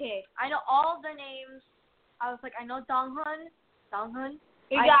them. Okay. I know all of their names. I was like, I know Donghun.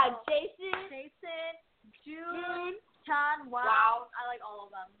 You got Jason, June, Chan. Wow. I like all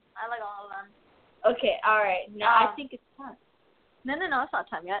of them. Okay, alright. Now I think it's time. No, it's not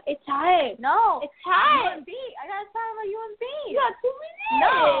time yet. It's time. No. It's time. UNB. I gotta talk about UNB. You got 2 minutes.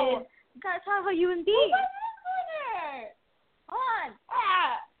 No. I gotta talk about UNB. Hold on.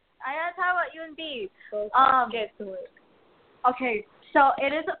 I gotta talk about UNB. Get to it. Okay, so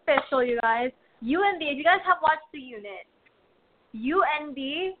it is official, you guys. UNB, if you guys have watched the unit,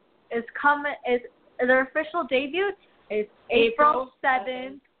 UNB is their official debut is April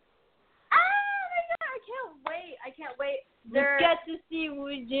 7th. I can't wait. We get to see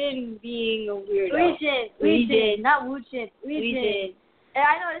Woojin being a weirdo. Woojin, not Woojin. Woojin. And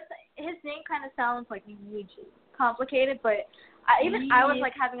I know his name kind of sounds like Woojin. Complicated, but I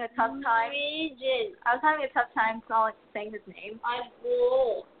was having a tough time. Woojin. I was having a tough time saying his name. I'm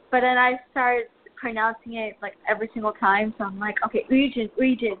cool. But then I started pronouncing it every single time, so I'm like, okay, Woojin.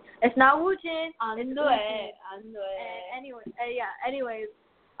 It's not Woojin. Anyways,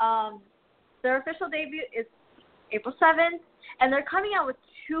 their official debut is April 7th, and they're coming out with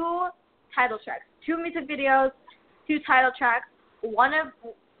 2 title tracks, 2 music videos, 2 title tracks.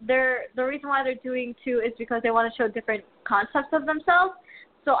 The reason why they're doing 2 is because they want to show different concepts of themselves.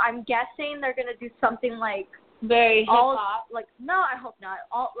 So I'm guessing they're gonna do something very hip hop. No, I hope not.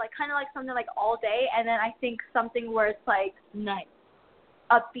 Kind of something All Day, and then I think something where it's night.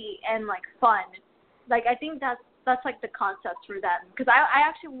 upbeat and like fun. Like I think that's like the concept for them, because I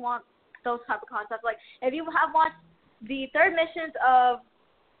actually want those type of concepts. Like if you have watched the third missions of,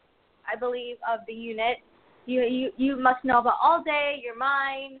 I believe, of the unit, you must know about All Day, You're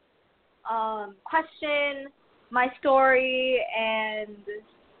Mine, Question, My Story, and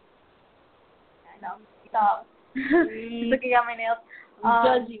I know stop looking at my nails.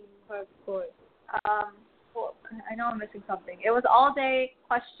 Judging, of course. Well, I know I'm missing something. It was All Day,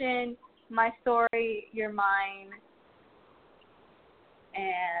 Question, My Story, You're Mine,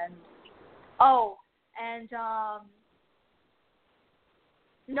 and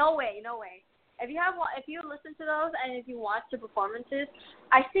No Way. If you listen to those and if you watch the performances,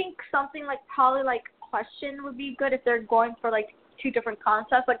 I think something like probably like Question would be good if they're going for like two different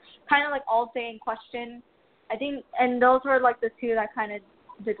concepts, like kind of like All Day and Question. I think, and those were like the two that kind of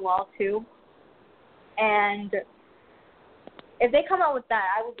did well too. And if they come out with that,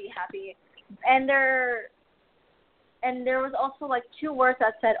 I would be happy. And there was also like two words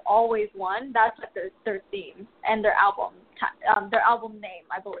that said "Always One." That's like their theme and their album name,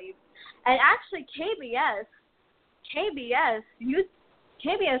 I believe. And actually, KBS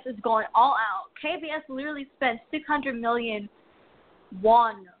is going all out. KBS literally spent 600 million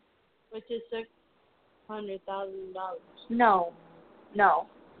won, which is $600,000. No,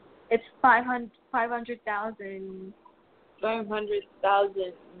 it's 500,000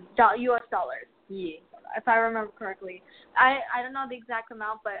 US dollars. Yeah. If I remember correctly. I don't know the exact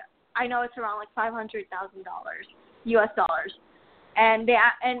amount, but I know it's around like $500,000 US dollars. And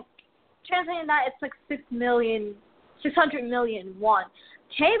translating that, it's like 600 million won.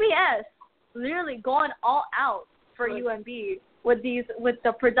 KBS literally going all out for UMB with the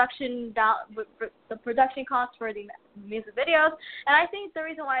production costs for the music videos. And I think the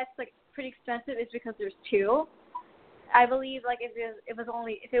reason why it's like pretty expensive is because there's two. I believe like if it was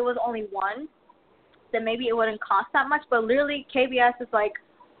only one, then maybe it wouldn't cost that much. But literally KBS is like,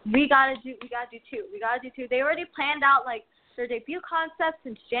 we gotta do two. They already planned out like their debut concept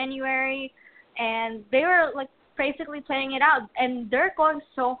since January, and they were like basically planning it out, and they're going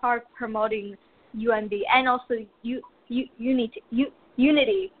so hard promoting UMB and also Unity.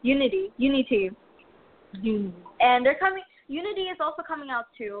 And they're coming. Unity is also coming out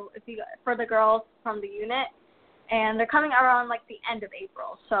too, for the girls from the unit, and they're coming around like the end of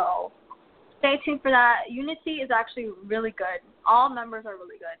April. So stay tuned for that. Unity is actually really good. All members are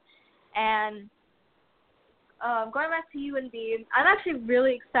really good. And going back to UNB, I'm actually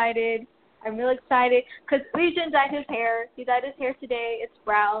really excited. I'm really excited because Regent dyed his hair. He dyed his hair today. It's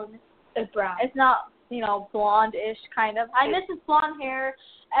brown. It's not, blonde-ish kind of. I miss his blonde hair.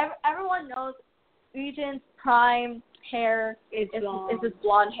 Everyone knows Regent's prime hair is his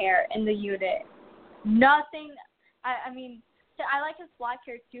blonde hair in the unit. Nothing. I mean, I like his black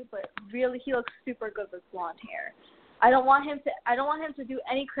hair too, but really he looks super good with blonde hair. I don't want him to do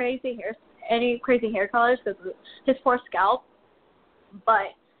any crazy hair colors because his poor scalp.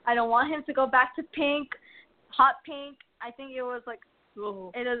 But I don't want him to go back to pink, hot pink. I think it was like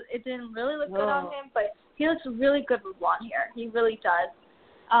it didn't really look good on him, but he looks really good with blonde hair. He really does.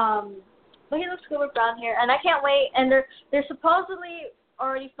 But he looks good with brown hair, and I can't wait. And they're supposedly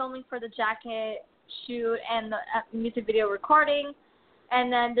already filming for the jacket shoot and the music video recording.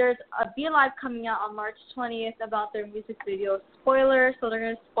 And then there's a BeLive coming out on March 20th about their music video spoiler, so they're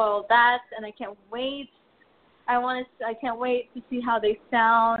going to spoil that, and I can't wait. I can't wait to see how they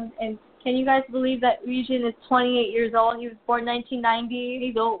sound. And can you guys believe that Regent is 28 years old? He was born 1990.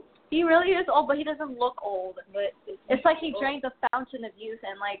 He's old. He really is old, but he doesn't look old. But it's like he drank the fountain of youth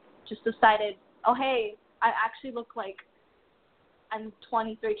and like just decided, oh hey, I actually look like I'm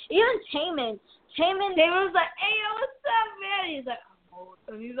 23. Even Taemin was like, hey, what's up, man? He's like, I'm old.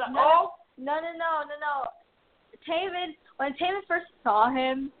 And he's like, no. When Taemin first saw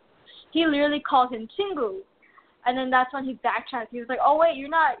him, he literally called him Chingu. And then that's when he backtracked. He was like, oh, wait, you're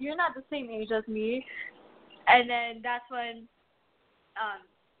not the same age as me. And then that's when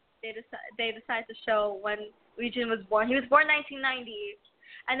they decided to show when Regent was born. He was born 1990.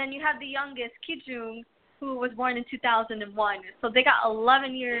 And then you have the youngest, Kijung, who was born in 2001. So they got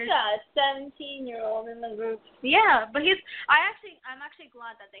 11 years. You got a 17-year-old in the group. Yeah, but I'm actually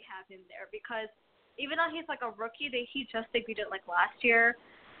glad that they have him there because even though he's like a rookie, he just debuted like last year.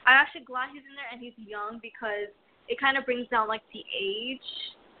 I'm actually glad he's in there and he's young because it kind of brings down like the age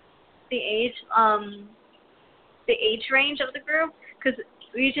range of the group because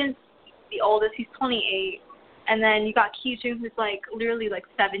Regent's the oldest. He's 28, and then you got Kijun who's like literally like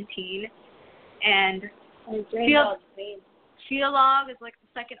 17, and Feolog is like the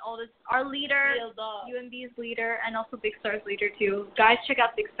second oldest, our leader, UNB's leader, and also Big Star's leader too. Guys, check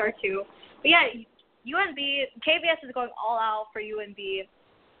out Big Star too. But yeah, UNB, KBS is going all out for UNB.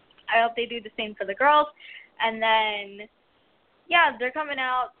 I hope they do the same for the girls. And then, yeah, they're coming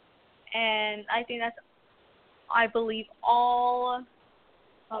out, and I think that's, I believe, all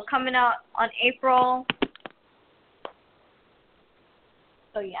coming out on April.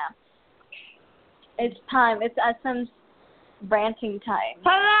 So yeah, it's time. It's SM's ranting time.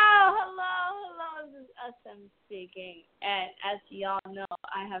 Hello. This is SM speaking. And as y'all know,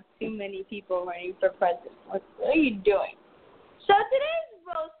 I have too many people running for president. What are you doing? So today's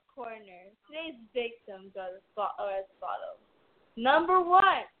roast corner, today's victims are as follows. Number 1,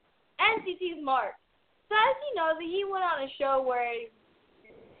 NCT's Mark. So as you know, he went on a show where,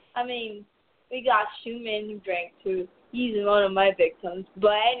 we got Schumann who drank too. He's one of my victims.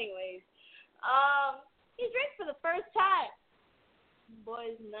 But anyways, he drank for the first time.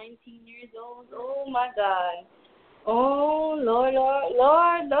 Boy's 19 years old. Oh my God. Oh Lord.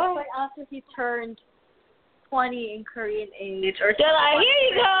 But after he turned 20 in Korean age, or they're like, here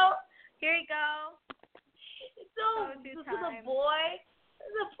you go. So the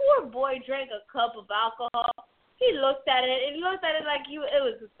poor boy drank a cup of alcohol. He looked at it like it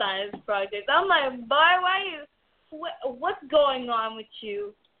was a science project. I'm like, boy, what's going on with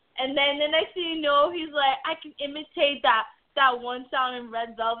you? And then the next thing you know, he's like, I can imitate that one sound in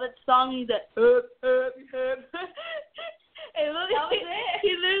Red Velvet song. He's like, and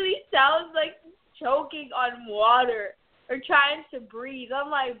he literally sounds like choking on water or trying to breathe. I'm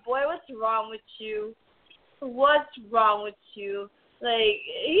like, boy, what's wrong with you? Like,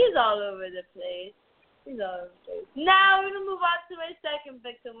 he's all over the place. Now we're going to move on to my second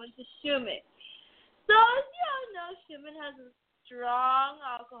victim, which is Schumann. So, as you all know, Schumann has a strong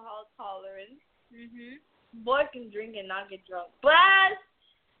alcohol tolerance. Boy can drink and not get drunk. But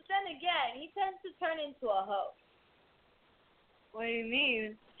then again, he tends to turn into a hoe. What do you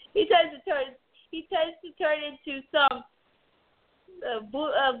mean? He tends to turn into some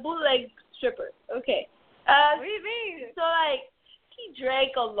bootleg stripper. Okay. What do you mean? So, like, he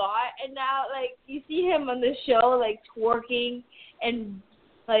drank a lot, and now, like, you see him on the show, like, twerking and,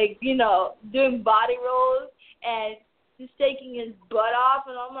 like, doing body rolls and just taking his butt off,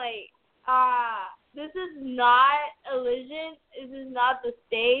 and I'm like, this is not illusion. This is not the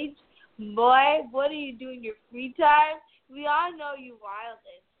stage. Boy, what do you do in your free time? We all know you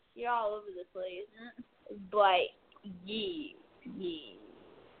wildin'. You're all over the place. But, yeah,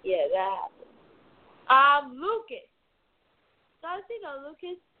 that happened. Lucas. So I think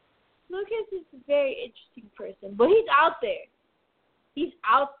Lucas is a very interesting person, but he's out there. He's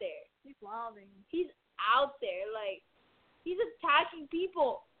wilding. He's out there, like, he's attacking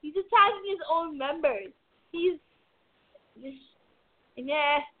people. He's attacking his own members. He's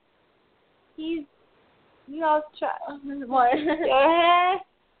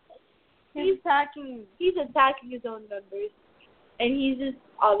attacking his own members, and he's just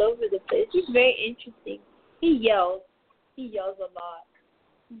all over the place. He's very interesting. He yells a lot.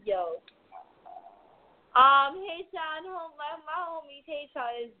 Haechan, my homie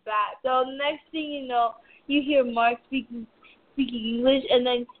Haechan is back. So next thing you know, you hear Mark speaking English, and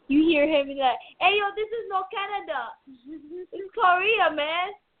then you hear him be like, hey, yo, this is no Canada. It's Korea,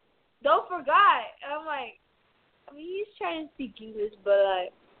 man. Don't forget. And I'm like, he's trying to speak English, but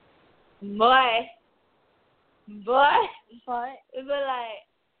like, but like,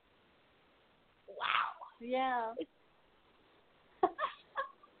 wow. Yeah.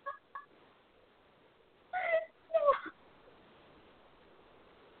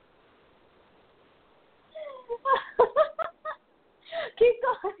 Keep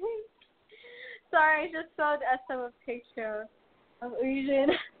going. Sorry, I just saw the SM picture of Eugene.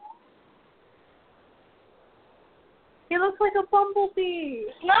 He looks like a bumblebee.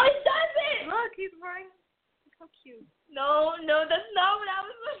 No, he doesn't. Look, he's wearing. Look how cute. No, that's not what I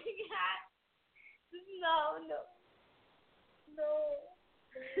was looking at. No.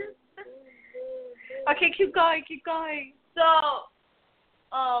 Okay, keep going. So,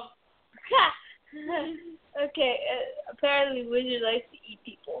 okay, apparently Wizard likes to eat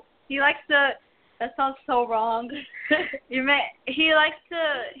people. He likes to. That sounds so wrong. Eugene.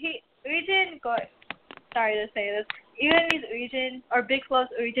 Sorry to say this. Even if he's Eugene or Big Close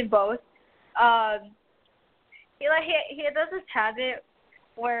Eugene both, he does this habit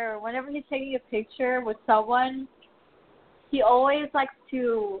where whenever he's taking a picture with someone, he always likes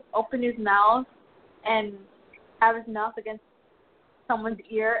to open his mouth and have his mouth against someone's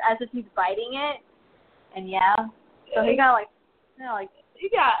ear as if he's biting it. And yeah, so he got like. He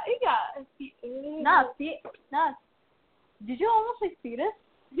got. Did you almost say fetus?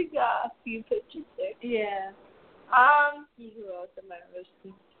 We got a few pictures there. Yeah. See who else am I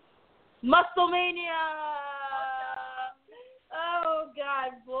missing? Musclemania! Oh,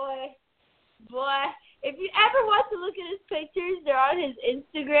 God, boy. If you ever want to look at his pictures, they're on his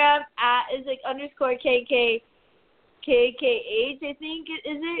Instagram @is like _KKH, I think.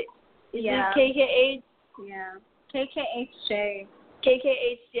 Is it? Is Yeah. it KKH? Yeah. KKHJ.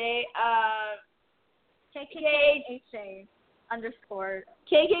 KKHJ. KKHJ _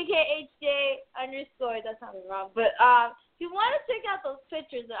 KKKHJ_. That sounded wrong. But if you want to check out those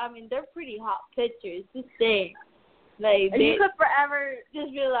pictures, I mean, they're pretty hot pictures. Just saying. Like, you could forever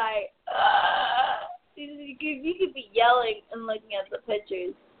just be like, you could be yelling and looking at the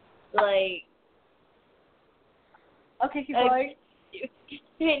pictures. Like, okay, keep going.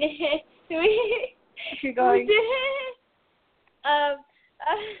 Keep going.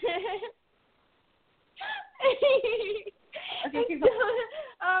 Okay, keep going.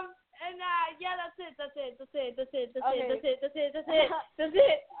 And yeah, that's it.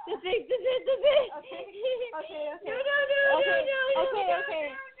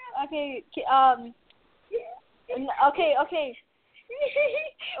 Okay. Okay.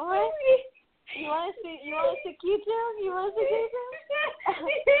 What? You want to see Q2?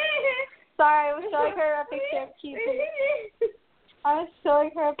 Sorry, I was showing her a picture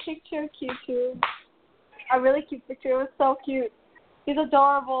of Q2. A really cute picture. It was so cute. He's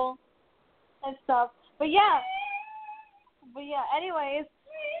adorable and stuff. But yeah. Anyways,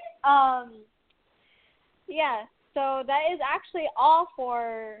 yeah. So that is actually all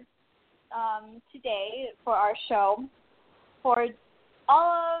for today for our show for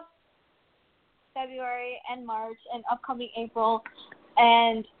all of February and March and upcoming April.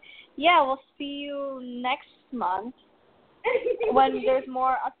 And yeah, we'll see you next month when there's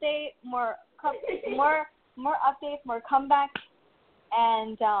more updates, more updates, more comebacks,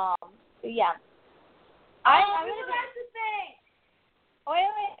 and yeah. I'm gonna do Wait.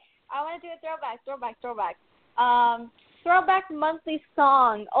 I want to do a throwback. Throwback monthly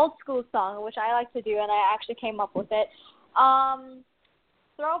song, old school song, which I like to do, and I actually came up with it.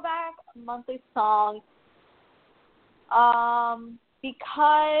 Throwback monthly song,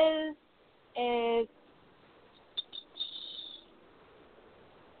 because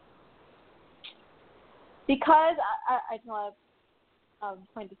I just want to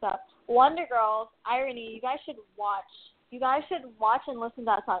point this out. Wonder Girls, Irony. You guys should watch and listen to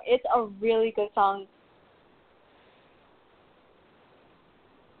that song. It's a really good song.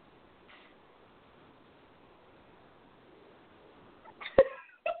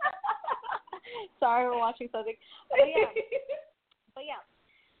 Sorry, we're watching something. But yeah.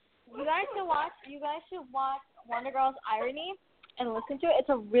 You guys should watch Wonder Girls Irony and listen to it. It's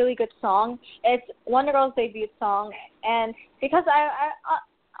a really good song. It's Wonder Girls' debut song, and because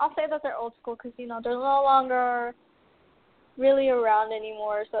I'll say that they're old school because they're no longer really around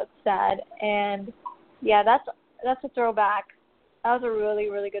anymore, so it's sad. And yeah, that's a throwback. That was a really,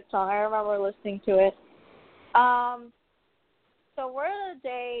 really good song. I remember listening to it. So word of the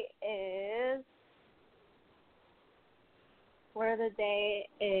day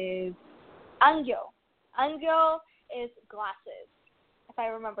is Angyo. Angyo is glasses, if I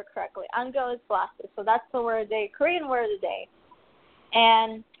remember correctly. Angyo is glasses. So that's the word of the day, Korean word of the day.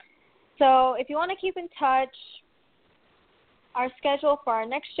 And so if you want to keep in touch, our schedule for our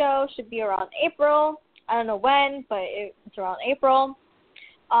next show should be around April. I don't know when, but it's around April.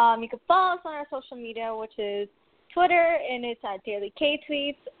 You can follow us on our social media, which is Twitter, and it's at Daily K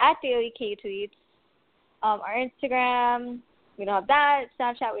Tweets. Our Instagram, we don't have that.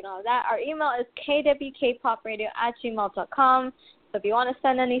 Snapchat, we don't have that. Our email is kwkpopradio@gmail.com. So if you want to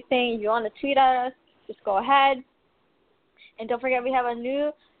send anything, if you want to tweet at us, just go ahead. And don't forget, we have a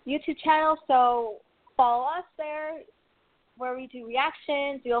new YouTube channel, so follow us there, where we do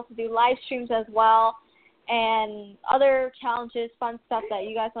reactions. We also do live streams as well, and other challenges, fun stuff that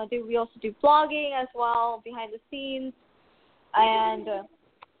you guys want to do. We also do vlogging as well, behind the scenes. And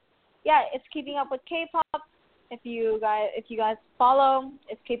yeah, it's Keeping Up with K-pop. If you guys follow,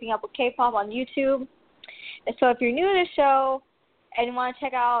 it's Keeping Up with K-pop on YouTube. And so if you're new to the show and you want to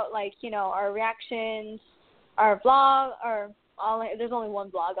check out, our reactions, our vlog, there's only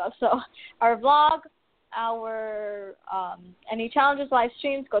one vlog up, so our vlog, our any challenges, live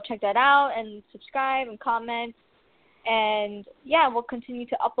streams, go check that out and subscribe and comment. And yeah, we'll continue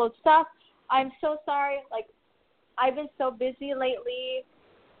to upload stuff. I'm so sorry, I've been so busy lately.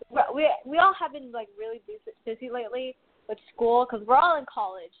 We all have been really busy lately with school because we're all in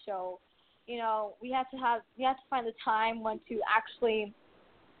college. So, we have to find the time when to actually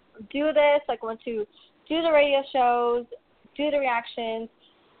do this, when to do the radio shows do the reactions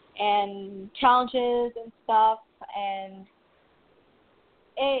and challenges and stuff, and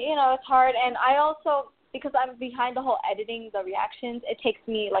it's hard. And I also, because I'm behind the whole editing the reactions, it takes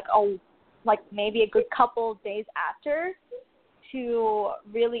me like maybe a good couple days after to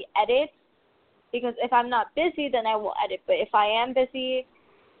really edit, because if I'm not busy, then I will edit. But if I am busy,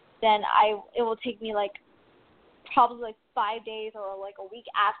 then it will take me like probably like 5 days or like a week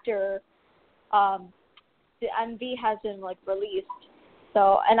after the MV has been like released.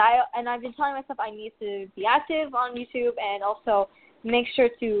 So I've been telling myself I need to be active on YouTube and also make sure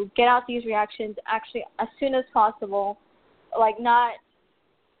to get out these reactions actually as soon as possible, like not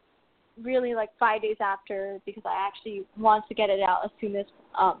really like 5 days after, because I actually want to get it out as soon as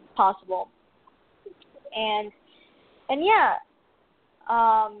possible. And yeah,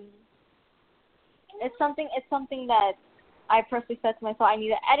 it's something that I personally said to myself I need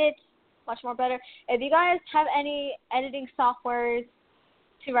to edit much more better. If you guys have any editing softwares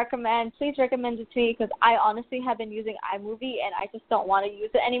to recommend, please recommend it to me, because I honestly have been using iMovie and I just don't want to use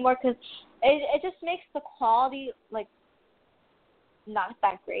it anymore, because it just makes the quality like not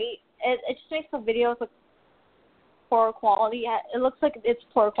that great. It just makes the videos look poor quality. It looks like it's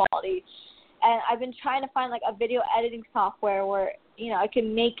poor quality. And I've been trying to find like a video editing software where I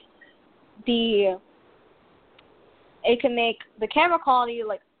can make the camera quality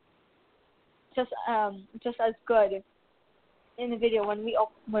like just as good in the video when we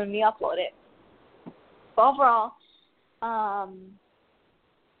upload it. But overall,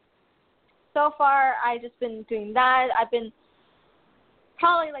 so far I've just been doing that. I've been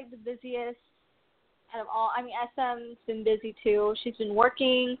probably like the busiest out of all. I mean, SM's been busy too. She's been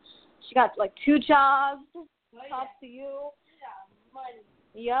working. She got like 2 jobs. Props to you. Yeah, money.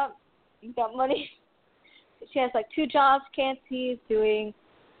 Yep, you got money. She has like 2 jobs. Kansi's doing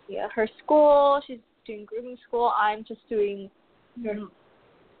her school. She's doing grooming school. I'm just doing kind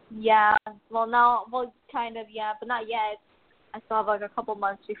of, but not yet. I still have like a couple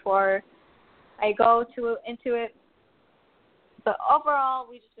months before I go into it. But overall,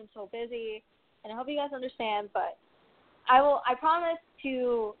 we've just been so busy, and I hope you guys understand. But I promise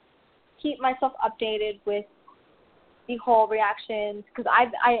to keep myself updated with the whole reactions, because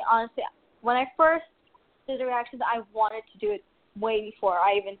I honestly, when I first did the reactions, I wanted to do it way before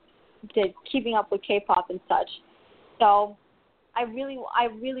I even did Keeping Up with K-pop and such. So I really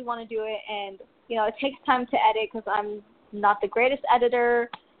want to do it, and it takes time to edit because I'm not the greatest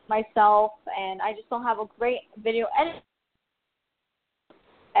editor myself, and I just don't have a great video edit.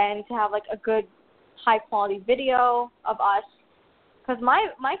 And to have like a good high quality video of us, because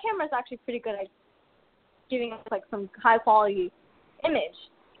my camera is actually pretty good at giving us like some high quality image,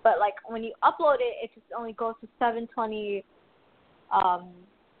 but like when you upload it just only goes to 720.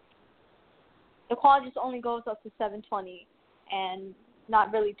 The quality just only goes up to 720 and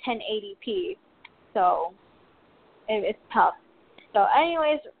not really 1080p, so it's tough. So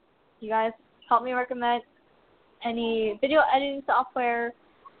anyways, you guys help me recommend any video editing software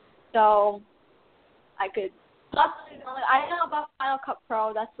so I could. I know about Final Cut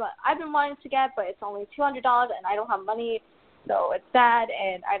Pro. That's what I've been wanting to get, but it's only $200, and I don't have money, so it's sad.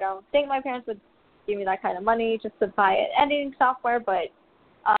 And I don't think my parents would give me that kind of money just to buy an editing software. But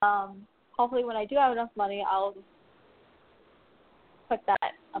hopefully, when I do have enough money, I'll put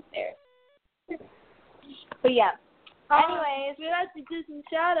that up there. But yeah. Anyways, we have to do some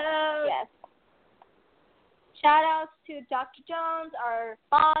shout outs. Yes. Shout outs to Dr. Jones, our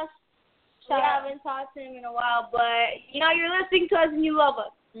boss. We haven't talked to him in a while, but you're listening to us and you love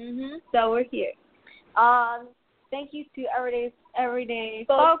us. So we're here. Thank you to Everyday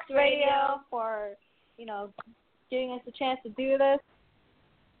Folks Radio for giving us a chance to do this.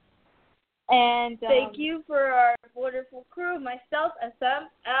 And thank you for our wonderful crew, myself, SM,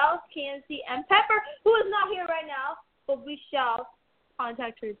 Al, Kansi, and Pepper, who is not here right now, but we shall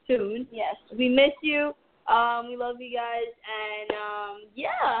contact her soon. Yes. We miss you. We love you guys, and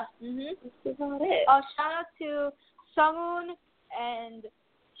yeah, this is about it. Shout out to Sungwoon, and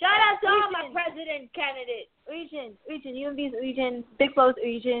shout out to all my president candidates. Eugene, UMB's Eugene, Big Flow's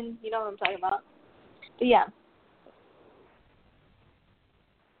Eugene, you know what I'm talking about. But yeah.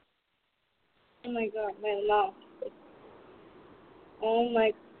 Oh my God, my mouth. Oh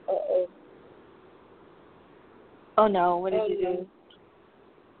my, Oh no, what did you do?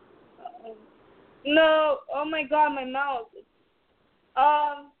 No, oh my God, my mouth.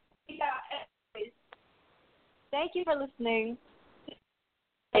 Yeah, anyways. Thank you for listening.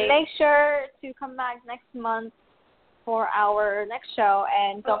 And make sure to come back next month for our next show.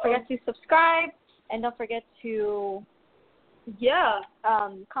 And don't forget to subscribe. And don't forget to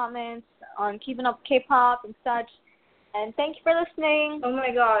comment on Keeping Up K-pop and such. And thank you for listening. Oh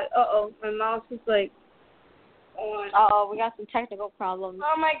my god. My mouse is like on. Uh-oh, we got some technical problems.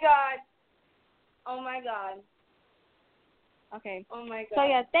 Oh my god. Oh my god. Okay. Oh my god. So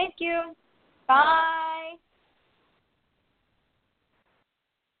yeah, thank you. Bye.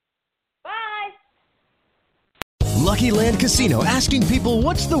 Bye. Lucky Land Casino, asking people,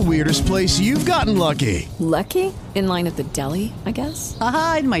 what's the weirdest place you've gotten lucky? Lucky? In line at the deli, I guess?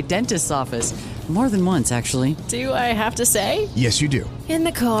 Aha, in my dentist's office. More than once, actually. Do I have to say? Yes, you do. In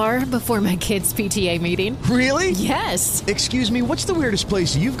the car before my kids' PTA meeting. Really? Yes. Excuse me, what's the weirdest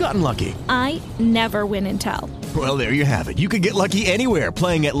place you've gotten lucky? I never win and tell. Well, there you have it. You can get lucky anywhere,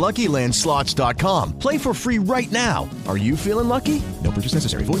 playing at LuckyLandSlots.com. Play for free right now. Are you feeling lucky? No purchase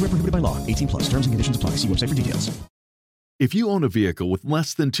necessary. Void where prohibited by law. 18+. Terms and conditions apply. See website for details. If you own a vehicle with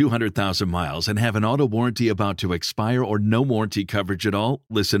less than 200,000 miles and have an auto warranty about to expire or no warranty coverage at all,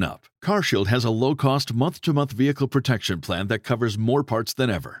 listen up. CarShield has a low-cost month-to-month vehicle protection plan that covers more parts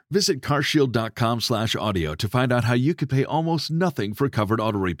than ever. Visit carshield.com/audio to find out how you could pay almost nothing for covered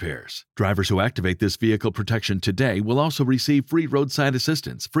auto repairs. Drivers who activate this vehicle protection today will also receive free roadside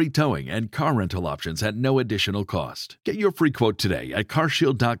assistance, free towing, and car rental options at no additional cost. Get your free quote today at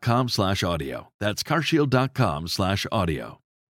carshield.com/audio. That's carshield.com/audio.